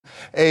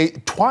A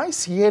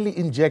twice-yearly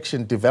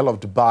injection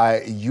developed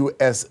by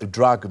U.S.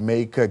 drug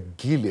maker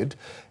Gilead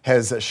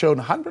has shown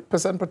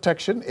 100%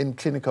 protection in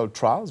clinical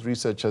trials.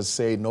 Researchers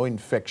say no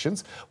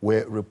infections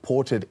were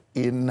reported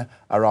in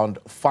around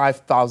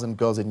 5,000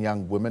 girls and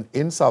young women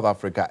in South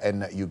Africa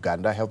and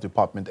Uganda. Health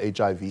Department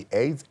HIV,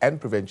 AIDS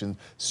and Prevention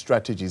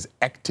Strategies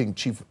Acting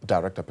Chief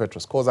Director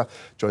Petrus Khoza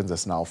joins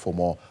us now for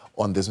more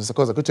on this. Mr.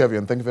 Khoza, good to have you,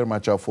 and thank you very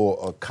much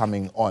for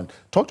coming on.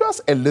 Talk to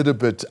us a little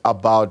bit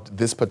about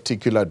this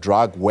particular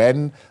drug,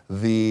 when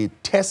the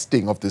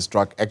testing of this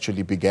drug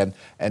actually began,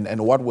 and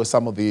what were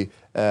some of the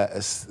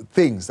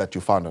things that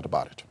you found out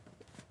about it.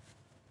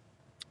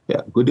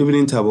 Yeah, good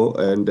evening, Thabo,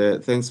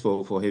 and thanks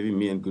for having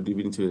me, and good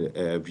evening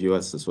to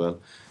viewers as well.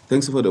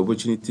 Thanks for the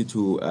opportunity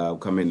to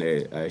come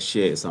and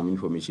share some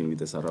information with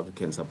the South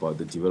Africans about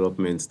the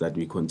developments that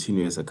we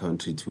continue as a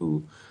country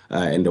to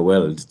and the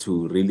world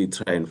to really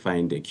try and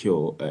find a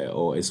cure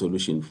or a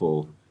solution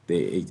for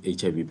the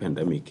HIV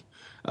pandemic.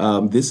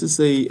 This is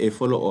a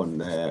follow-on.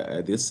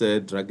 This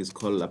drug is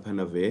called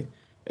Lepanavir.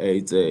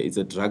 It's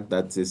a drug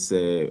that is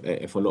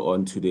a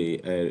follow-on to the.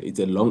 It's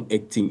a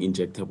long-acting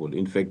injectable.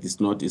 In fact, it's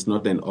not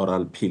an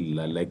oral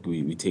pill like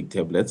we take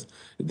tablets.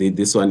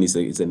 This one is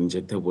an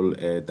injectable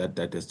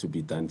that has to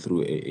be done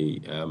through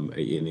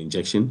an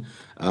injection,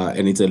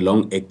 and it's a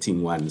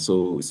long-acting one.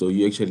 So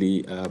you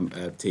actually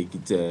take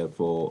it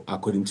for,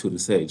 according to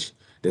research.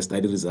 The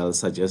study results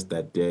suggest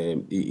that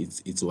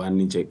it's one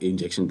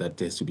injection that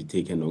has to be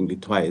taken only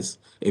twice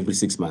every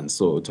 6 months,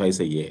 so twice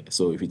a year.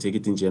 So if you take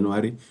it in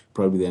January,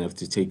 probably then have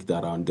to take it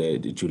around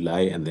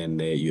July, and then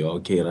you're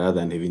okay,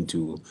 rather than having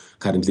to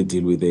currently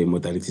deal with the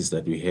modalities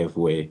that we have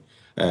where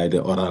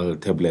the oral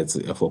tablets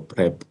for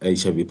PrEP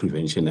HIV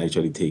prevention are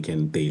actually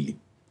taken daily.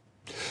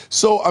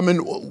 So, I mean,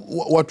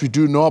 what we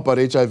do know about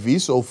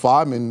HIV so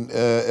far, I mean,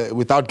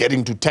 without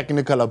getting too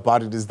technical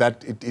about it, is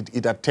that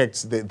it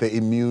attacks the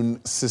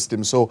immune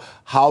system. So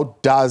how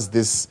does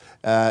this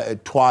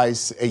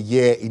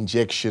twice-a-year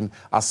injection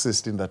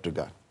assist in that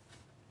regard?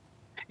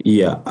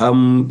 Yeah,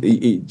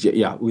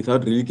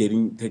 without really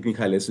getting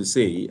technical, as you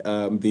say,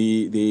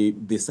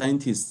 the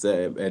scientists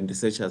and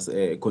researchers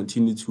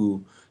continue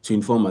to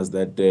inform us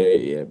that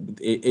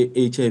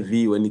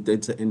HIV, when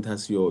it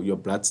enters your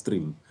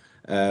bloodstream,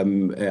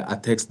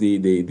 attacks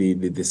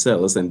the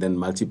cells and then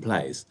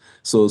multiplies.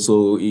 So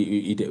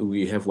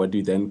we have what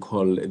we then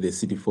call the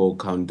CD4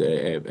 count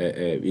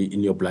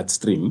in your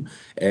bloodstream,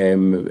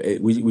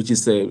 which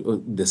is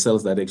the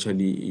cells that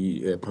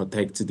actually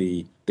protect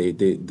an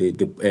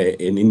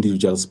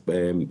individual's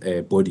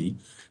body.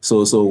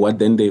 So what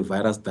then the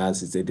virus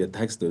does is it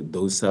attacks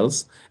those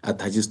cells,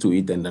 attaches to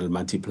it, and then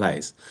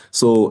multiplies.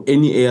 So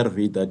any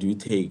ARV that you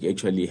take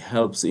actually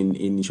helps in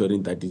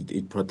ensuring that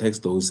it protects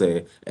those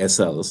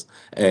cells,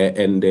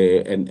 and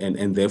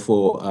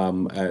therefore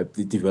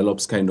it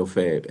develops kind of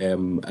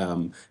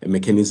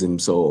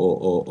mechanisms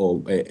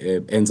or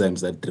enzymes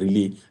that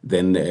really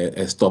then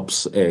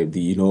stops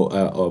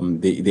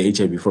the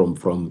HIV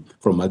from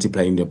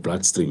multiplying in your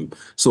bloodstream.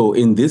 So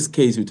in this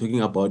case, we're talking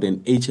about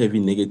an HIV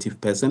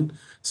negative person.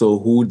 So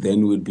who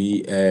then will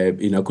be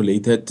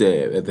inoculated,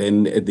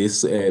 then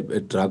this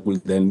drug will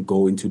then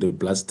go into the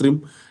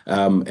bloodstream,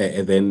 and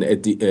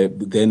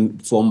then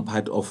form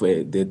part of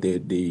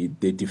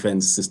the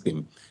defense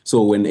system.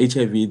 So when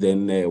HIV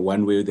then,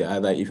 one way or the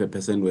other, if a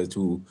person were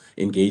to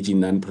engage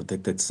in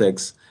unprotected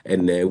sex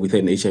and with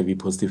an HIV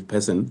positive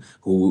person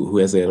who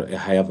has a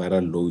higher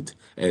viral load,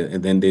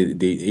 and then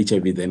the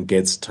HIV then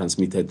gets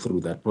transmitted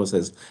through that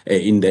process.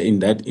 In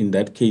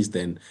that case,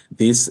 then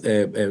this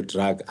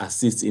drug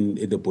assists in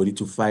the body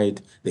to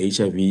fight the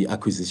HIV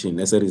acquisition.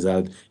 As a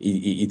result,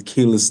 it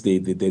kills the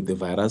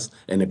virus,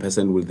 and a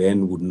person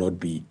would not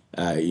be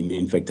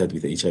infected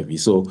with HIV.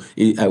 So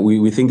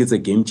we think it's a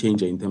game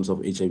changer in terms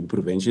of HIV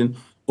prevention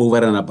over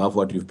and above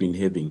what we've been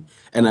having.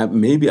 And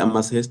maybe I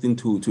must hasten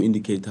to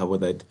indicate,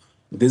 however, that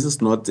this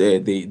is not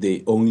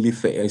the only,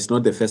 it's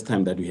not the first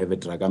time that we have a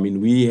drug. I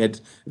mean, we had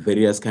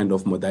various kind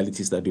of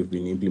modalities that we've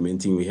been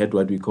implementing. We had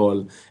what we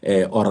call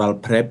oral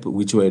PrEP,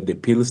 which were the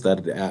pills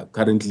that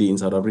currently in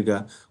South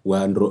Africa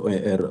were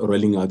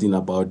rolling out in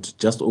about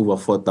just over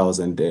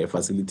 4,000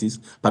 facilities,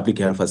 public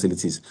health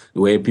facilities,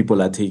 where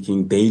people are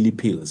taking daily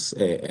pills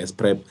as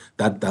PrEP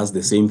that does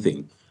the same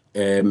thing.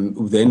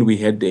 Then we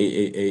had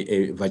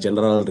a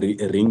vaginal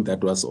ring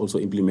that was also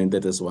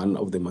implemented as one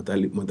of the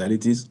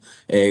modalities.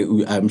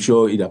 I'm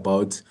sure in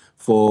about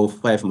 4 or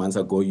 5 months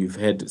ago, you've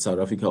had South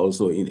Africa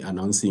also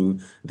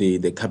announcing the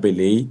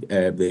Kabele,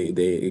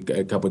 the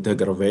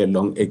cabotegravir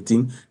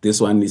long-acting. This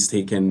one is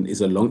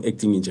a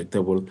long-acting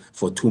injectable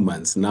for 2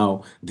 months.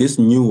 Now, this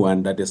new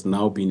one that has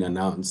now been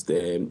announced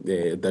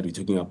that we're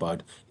talking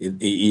about,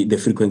 the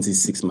frequency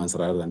is 6 months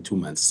rather than 2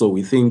 months. So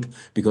we think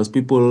because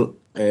people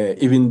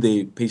even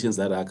the patients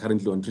that are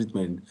currently on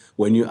treatment,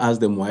 when you ask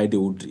them why they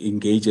would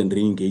engage and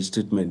re-engage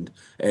treatment,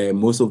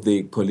 most of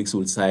the colleagues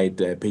will cite,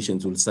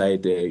 patients will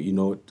cite,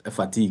 a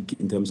fatigue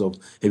in terms of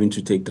having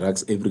to take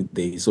drugs every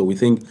day. So we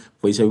think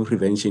for HIV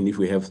prevention, if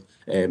we have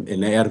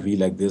an ARV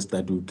like this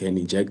that we can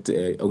inject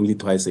only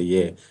twice a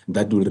year,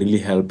 that will really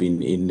help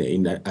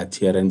in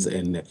adherence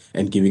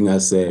and giving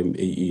us,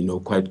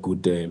 quite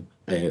good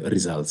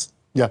results.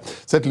 Yeah,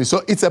 certainly.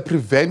 So it's a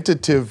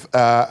preventative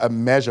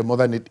measure more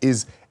than it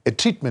is a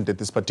treatment at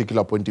this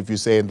particular point, if you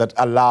say, and that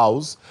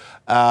allows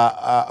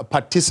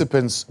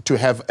participants to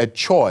have a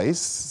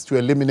choice to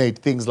eliminate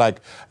things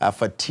like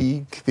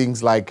fatigue,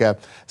 things like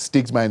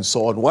stigma and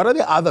so on. What are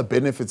the other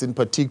benefits in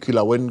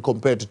particular when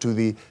compared to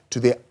the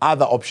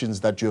other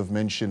options that you have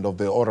mentioned of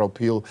the oral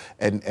pill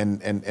and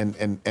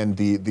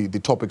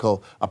the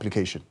topical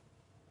application?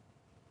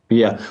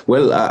 Yeah,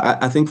 well,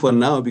 I think for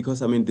now, because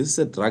this is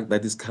a drug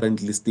that is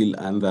currently still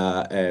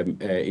under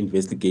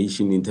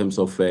investigation in terms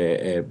of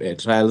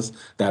trials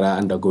that are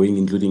undergoing,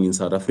 including in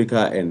South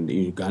Africa and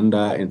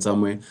Uganda and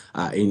somewhere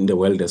in the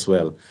world as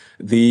well.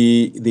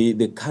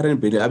 The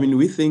current,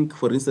 we think,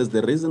 for instance,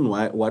 the reason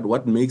why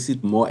what makes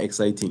it more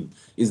exciting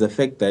is the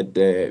fact that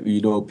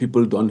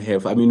people don't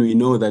have. We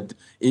know that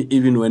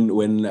even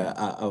when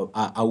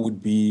I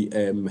would be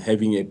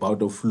having a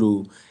bout of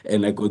flu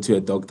and I go to a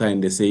doctor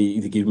and they say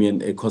they give me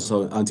a course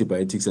of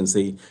antibiotics and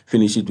say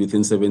finish it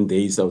within 7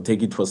 days, I'll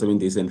take it for 7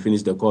 days and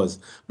finish the course.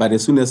 But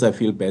as soon as I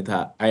feel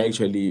better, I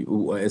actually,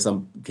 in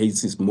some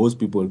cases, most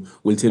people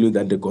will tell you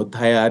that they got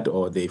tired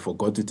or they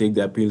forgot to take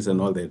their pills and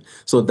all that.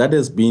 So that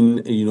has been,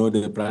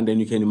 the brand.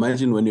 And you can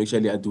imagine when you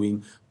actually are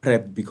doing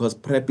PrEP, because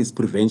PrEP is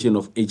prevention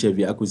of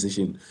HIV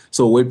acquisition.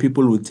 So where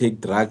people will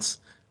take drugs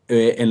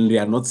and they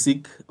are not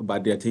sick,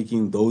 but they are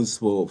taking those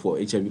for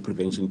HIV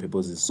prevention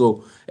purposes.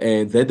 So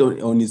that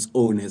on its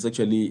own has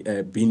actually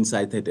been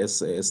cited as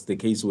the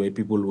case where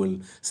people will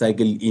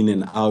cycle in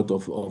and out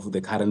of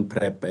the current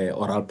PrEP,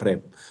 oral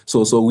PrEP.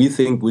 So we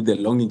think with the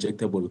long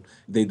injectable,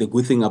 the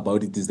good thing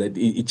about it is that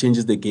it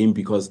changes the game,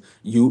 because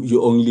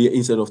you only,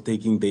 instead of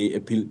taking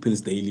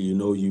pills daily,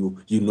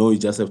 you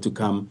just have to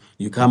come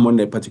on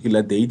a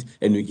particular date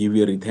and we give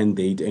you a return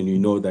date, and you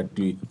know that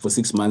for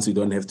 6 months you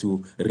don't have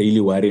to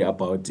really worry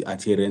about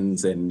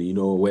adherence and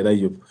whether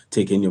you've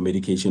taken your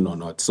medication or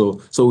not. So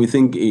we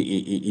think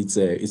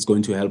it's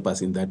going to help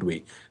us in that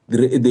way.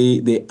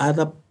 The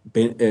other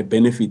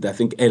benefit, I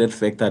think, added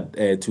factor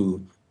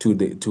to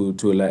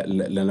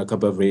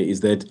lenacapavir is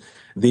that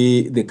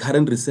the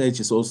current research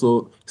is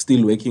also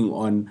still working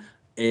on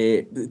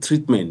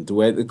treatment,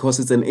 because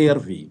it's an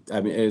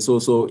ARV.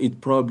 So it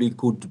probably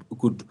could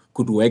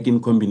work in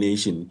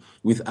combination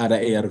with other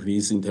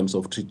ARVs in terms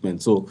of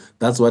treatment. So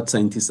that's what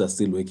scientists are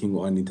still working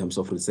on in terms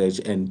of research,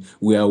 and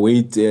we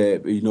await,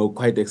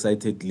 quite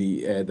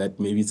excitedly that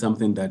maybe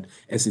something that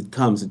as it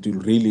comes, it will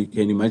really,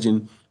 can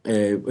imagine.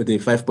 The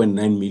 5.9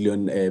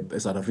 million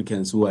South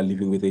Africans who are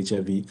living with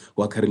HIV,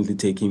 who are currently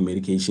taking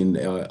medication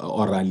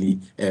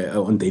orally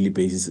on daily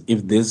basis.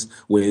 If this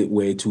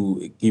were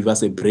to give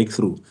us a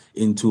breakthrough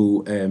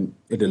into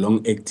the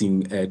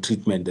long-acting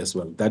treatment as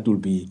well, that will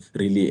be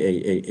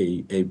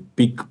really a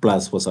big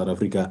plus for South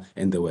Africa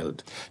and the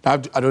world.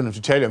 Now, I don't have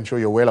to tell you, I'm sure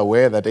you're well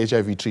aware that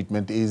HIV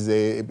treatment is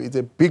a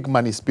big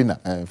money spinner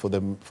for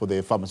the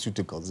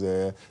pharmaceuticals.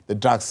 The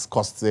drugs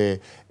cost a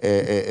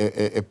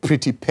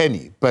pretty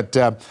penny. But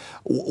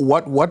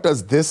what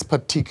does this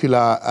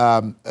particular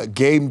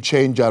game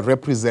changer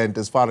represent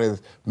as far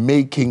as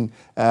making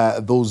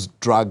those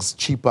drugs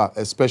cheaper,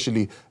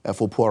 especially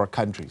for poorer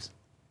countries?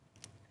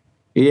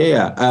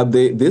 Yeah,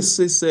 this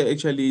is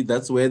actually,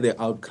 that's where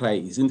the outcry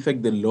is. In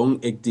fact, the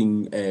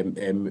long-acting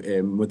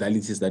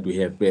modalities that we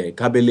have,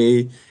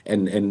 Kabele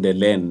and the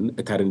LEN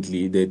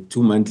currently, the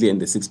 2-monthly and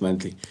the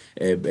 6-monthly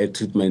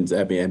treatments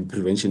and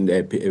prevention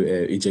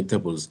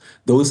injectables,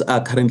 those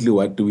are currently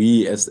what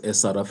we as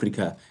South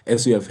Africa,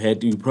 as you have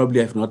heard, you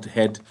probably have not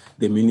heard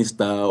the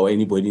minister or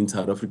anybody in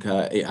South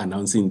Africa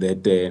announcing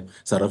that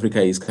South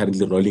Africa is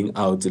currently rolling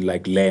out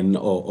like LEN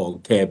or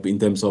CAP in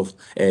terms of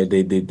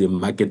the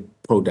market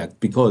product,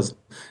 because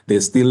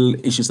there's still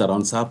issues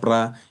around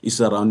SAPRA,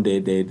 issues around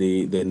the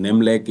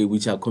NEMLEC,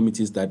 which are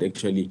committees that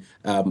actually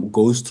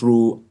goes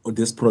through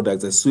these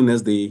products as soon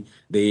as they've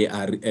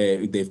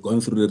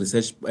gone through the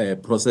research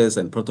process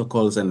and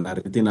protocols and are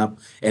written up,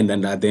 and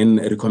then are then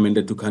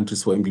recommended to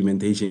countries for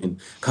implementation.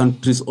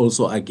 Countries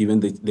also are given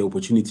the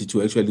opportunity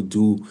to actually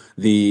do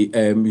the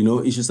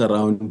issues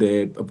around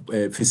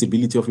the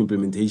feasibility of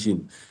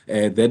implementation,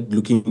 that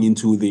looking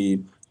into the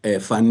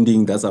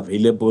funding that's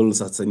available,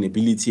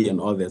 sustainability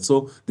and all that.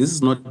 So this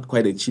is not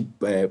quite a cheap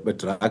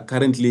drug.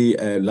 Currently,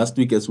 last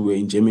week as we were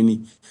in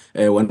Germany,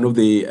 one of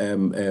the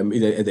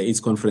at the AIDS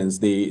conference,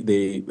 the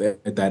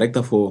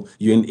director for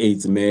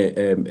UNAIDS,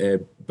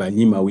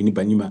 Winnie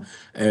Banyima,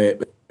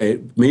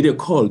 made a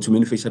call to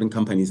manufacturing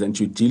companies and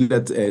to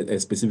Gilead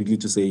specifically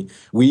to say,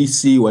 we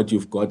see what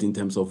you've got in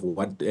terms of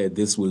what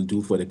this will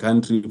do for the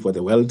country, for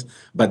the world,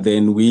 but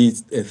then we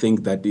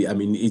think that,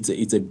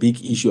 it's a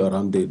big issue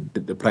around the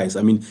price.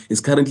 It's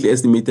currently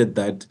estimated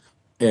that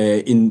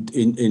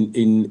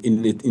in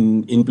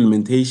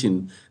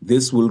implementation,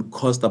 this will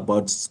cost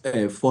about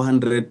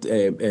 400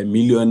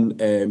 million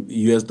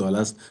US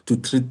dollars to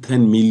treat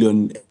 10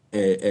 million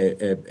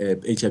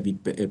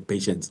HIV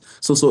patients.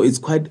 So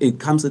it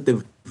comes at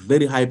a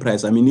very high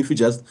price. I mean, if you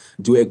just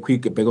do a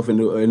quick back of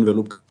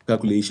envelope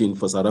calculation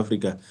for South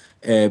Africa,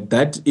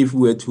 that if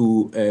we were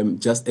to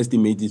just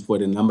estimate it for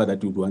the number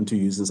that we want to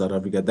use in South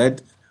Africa,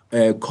 that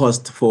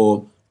cost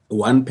for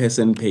one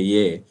person per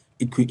year,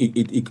 it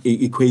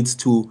equates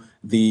to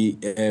the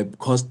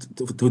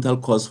total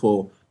cost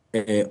for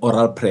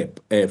oral prep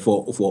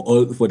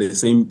for the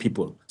same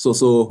people.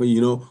 So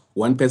you know,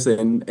 one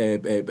person. I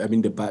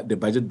mean, the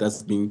budget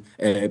that's being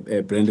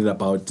branded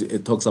about,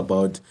 it talks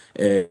about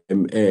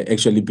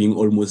actually being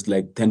almost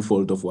like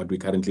tenfold of what we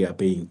currently are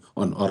paying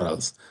on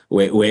orals.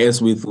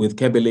 Whereas with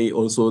Kebele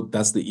also,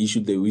 that's the issue.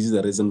 Which is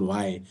the reason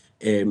why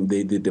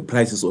the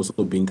price is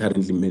also being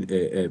currently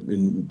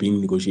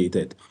being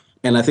negotiated.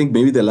 And I think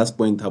maybe the last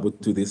point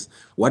about to this,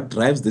 what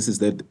drives this is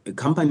that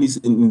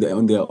companies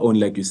on their own,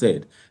 like you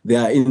said, they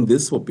are in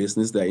this for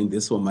business, they're in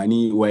this for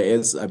money,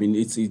 whereas, I mean,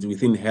 it's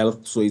within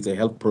health, so it's a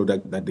health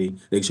product that they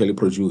actually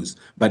produce,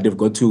 but they've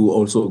got to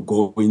also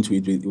go into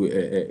it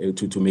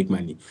to make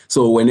money.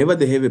 So whenever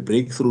they have a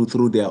breakthrough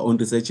through their own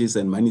researches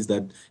and monies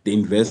that they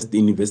invest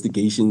in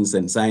investigations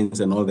and science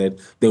and all that,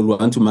 they will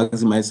want to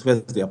maximize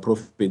first their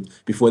profit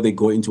before they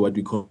go into what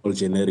we call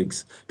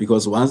generics.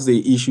 Because once they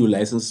issue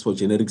licenses for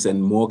generics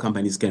and more companies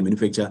can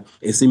manufacture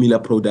a similar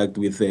product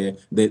with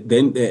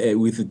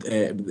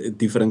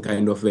different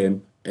kind of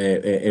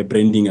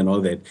branding and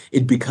all that,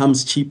 it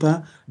becomes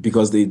cheaper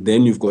because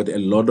then you've got a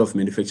lot of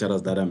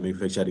manufacturers that are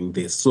manufacturing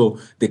this. So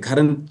the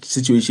current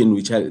situation,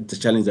 the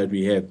challenge that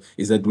we have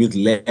is that with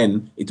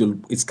LAN,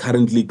 it's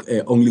currently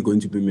only going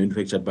to be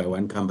manufactured by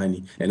one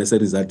company, and as a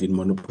result, it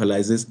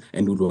monopolizes,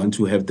 and we want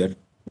to have that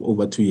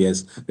over 2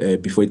 years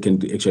before it can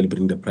actually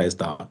bring the price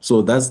down.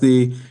 So that's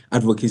the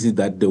advocacy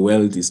that the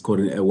world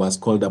was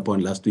called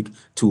upon last week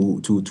to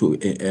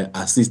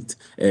assist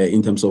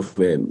in terms of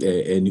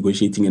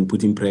negotiating and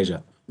putting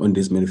pressure on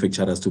these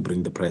manufacturers to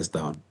bring the price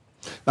down.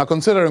 Now,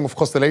 considering, of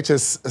course, the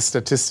latest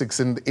statistics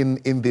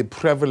in the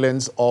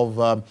prevalence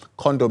of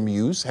condom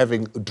use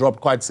having dropped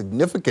quite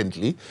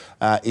significantly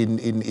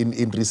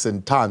in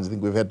recent times, I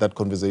think we've had that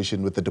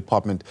conversation with the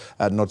department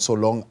not so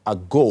long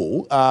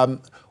ago.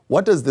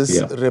 What does this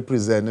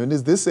represent? And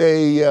is this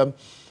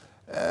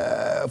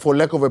for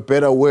lack of a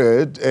better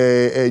word,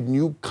 a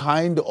new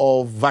kind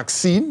of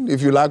vaccine,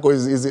 if you like, or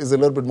is it a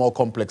little bit more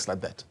complex like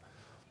that?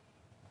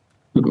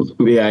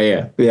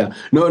 Yeah.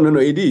 No,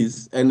 it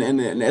is. And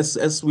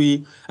as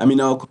we, I mean,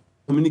 our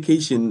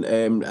communication,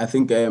 I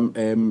think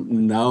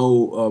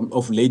now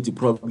of late, you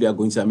probably are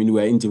going to, I mean,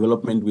 we're in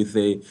development with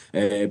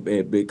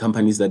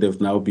companies that have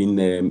now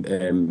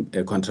been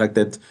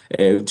contracted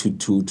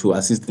to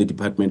assist the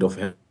Department of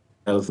Health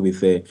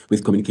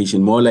with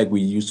communication, more like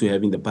we used to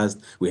have in the past.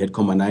 We had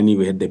Komanani,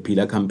 we had the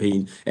Pillar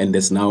campaign, and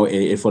there's now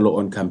a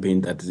follow-on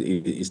campaign that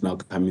is now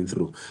coming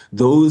through.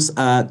 Those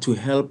are to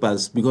help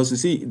us, because you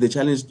see, the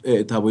challenge,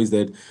 Thabo, is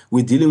that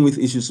we're dealing with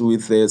issues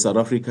with South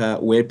Africa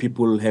where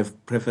people have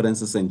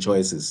preferences and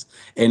choices.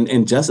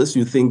 And just as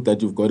you think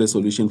that you've got a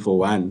solution for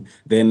one,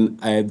 then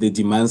the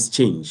demands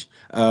change.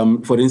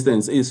 For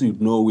instance, as you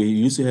know, we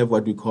used to have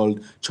what we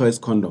called choice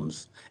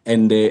condoms.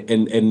 And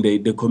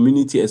the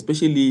community,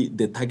 especially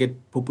the target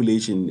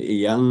population,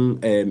 young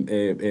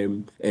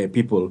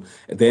people,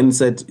 then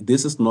said,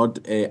 this is not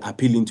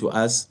appealing to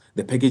us,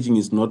 the packaging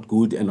is not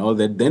good and all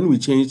that. Then we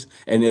changed,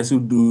 and as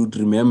you do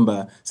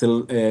remember,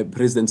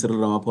 President Cyril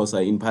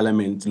Ramaphosa in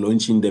Parliament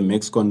launching the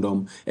Max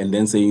condom and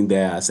then saying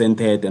they are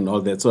scented and all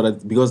that. So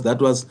that, because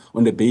that was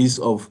on the base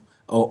of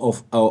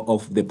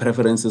the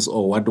preferences,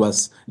 or what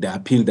was the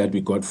appeal that we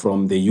got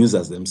from the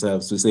users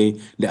themselves, to say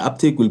the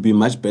uptake will be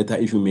much better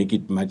if you make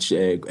it much,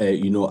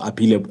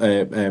 appeal.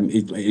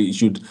 It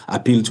should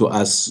appeal to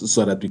us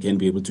so that we can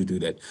be able to do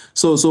that.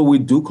 So we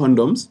do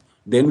condoms.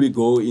 Then we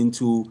go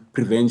into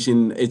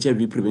prevention,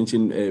 HIV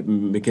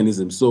prevention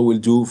mechanisms. So we'll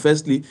do,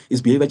 firstly,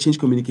 is behavior change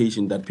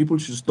communication, that people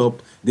should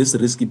stop these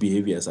risky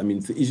behaviors. I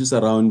mean, the issues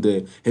around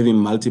having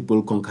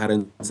multiple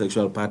concurrent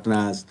sexual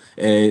partners,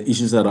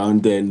 issues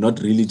around not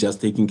really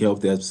just taking care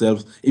of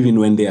themselves, even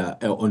when they are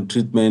on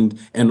treatment,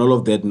 and all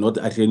of that, not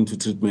adhering to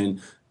treatment.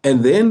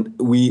 And then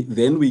we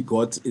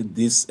got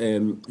these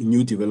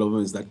new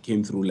developments that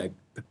came through, like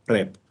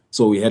PrEP.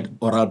 So we had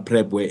oral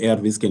PrEP, where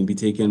ARVs can be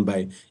taken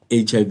by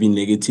HIV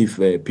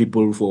negative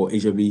people for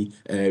HIV,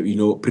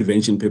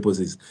 prevention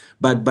purposes.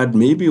 But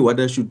maybe what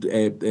I should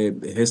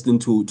hasten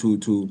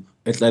to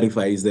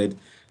clarify is that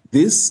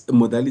these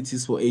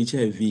modalities for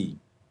HIV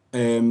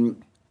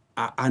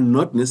are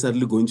not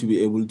necessarily going to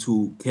be able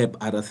to cap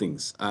other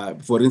things.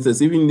 For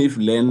instance, even if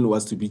LAN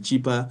was to be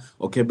cheaper,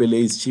 or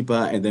Kebele is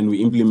cheaper, and then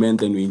we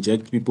implement and we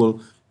inject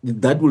people,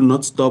 that will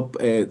not stop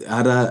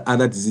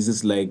other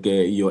diseases like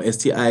your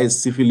STIs,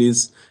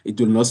 syphilis. It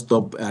will not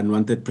stop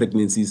unwanted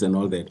pregnancies and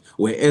all that.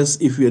 Whereas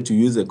if you were to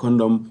use a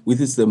condom, which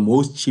is the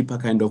most cheaper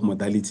kind of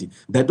modality,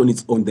 that on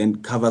its own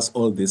then covers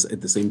all this at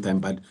the same time.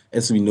 But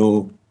as we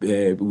know,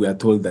 we are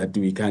told that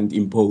we can't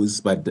impose,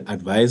 but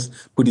advise,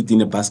 put it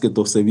in a basket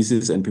of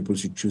services, and people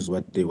should choose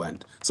what they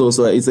want. So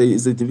it's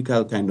a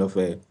difficult kind of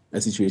a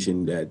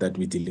situation that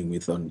we're dealing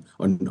with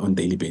on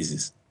daily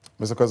basis.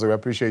 Mr. Khoza, we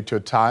appreciate your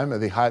time.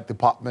 The High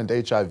Department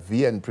HIV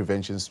and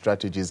Prevention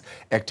Strategies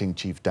Acting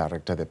Chief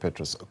Director, the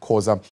Petrus Khoza.